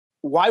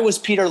why was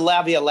Peter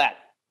Laviolette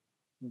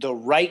the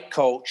right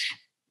coach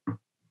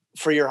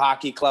for your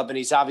hockey club? And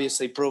he's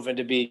obviously proven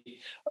to be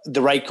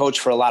the right coach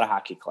for a lot of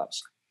hockey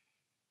clubs.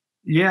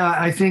 Yeah,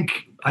 I think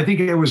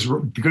it was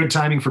good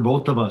timing for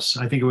both of us.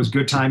 I think it was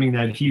good timing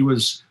that he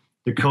was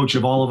the coach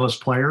of all of us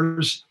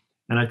players.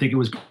 And I think it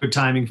was good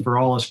timing for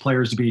all us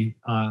players to be,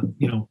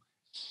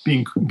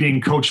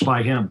 being coached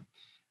by him.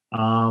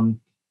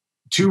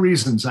 Two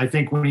reasons. I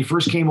think when he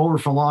first came over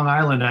from Long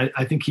Island,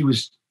 I think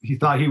he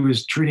thought he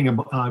was treating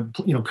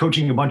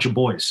coaching a bunch of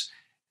boys.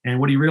 And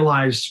what he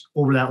realized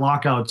over that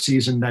lockout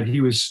season, that he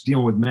was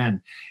dealing with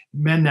men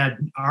that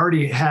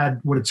already had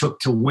what it took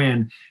to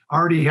win,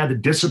 already had the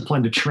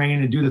discipline to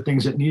train and do the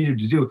things that needed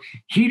to do.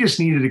 He just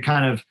needed to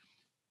kind of,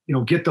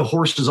 get the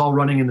horses all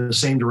running in the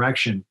same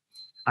direction.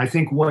 I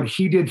think what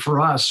he did for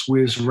us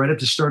was right at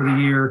the start of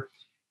the year,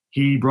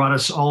 he brought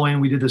us all in.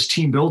 We did this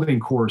team building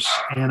course.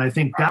 And I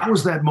think that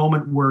was that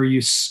moment where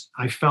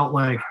I felt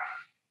like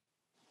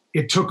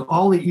it took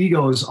all the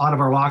egos out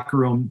of our locker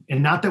room.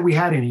 And not that we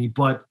had any,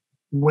 but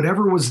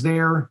whatever was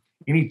there,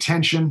 any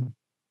tension,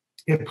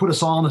 it put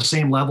us all on the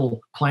same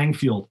level playing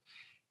field.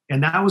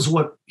 And that was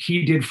what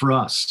he did for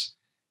us.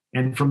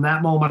 And from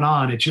that moment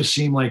on, it just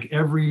seemed like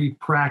every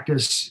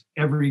practice,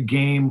 every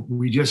game,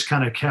 we just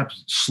kind of kept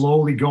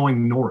slowly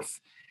going north.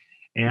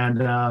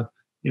 And,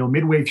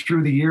 midway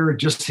through the year,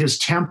 just his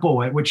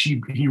tempo at which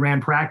he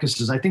ran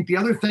practices. I think the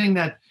other thing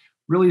that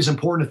really is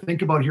important to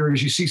think about here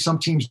is you see some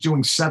teams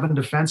doing 7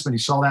 defensemen. You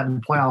saw that in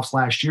the playoffs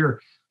last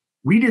year.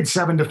 We did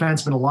 7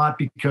 defensemen a lot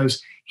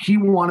because he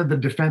wanted the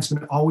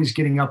defenseman always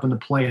getting up in the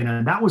play.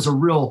 And that was a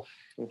real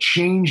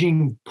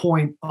changing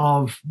point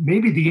of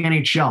maybe the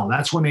NHL.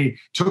 That's when they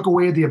took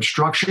away the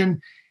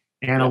obstruction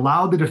and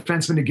allowed the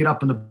defenseman to get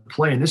up in the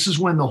play. And this is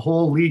when the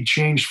whole league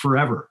changed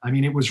forever. I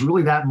mean, it was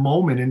really that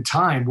moment in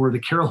time where the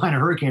Carolina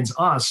Hurricanes,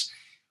 us,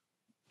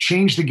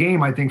 changed the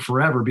game, I think,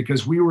 forever,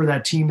 because we were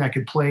that team that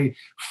could play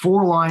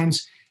 4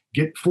 lines,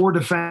 get 4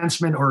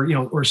 defensemen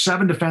or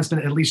 7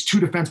 defensemen, at least 2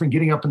 defensemen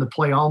getting up in the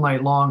play all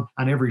night long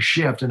on every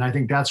shift. And I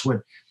think that's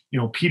what,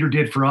 Peter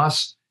did for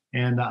us.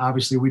 And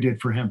obviously we did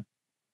for him.